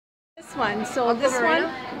one. So this one,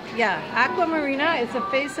 yeah, Aquamarina is a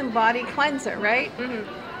face and body cleanser, right?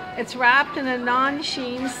 It's wrapped in a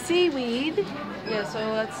non-sheen seaweed. Yeah, so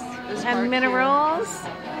that's this and part minerals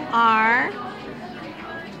are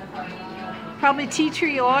probably tea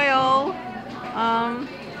tree oil.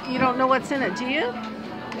 You don't know what's in it, do you?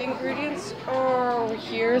 The ingredients are over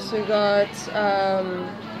here. So we got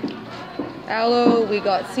aloe, we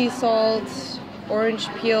got sea salt, orange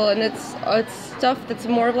peel, and it's stuff that's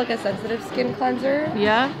more of like a sensitive skin cleanser.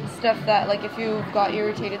 Yeah. Stuff that, like, if you've got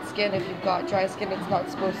irritated skin, if you've got dry skin, it's not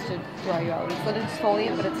supposed to dry you out. It's an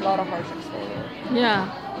exfoliant, but it's not a harsh exfoliant. Yeah.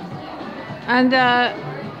 And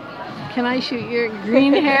can I shoot your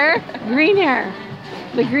green hair? Green hair.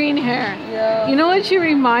 The green hair. Yeah. You know what you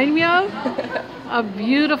remind me of? A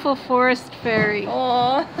beautiful forest fairy.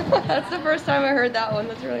 Aw, that's the first time I heard that one.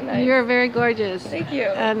 That's really nice. You're very gorgeous. Thank you.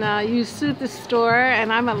 And you suit the store,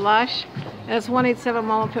 and I'm at LUSH. That's 187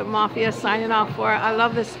 Mama Pit Mafia signing off for it. I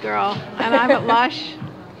love this girl, and I'm at LUSH.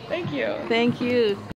 Thank you. Thank you.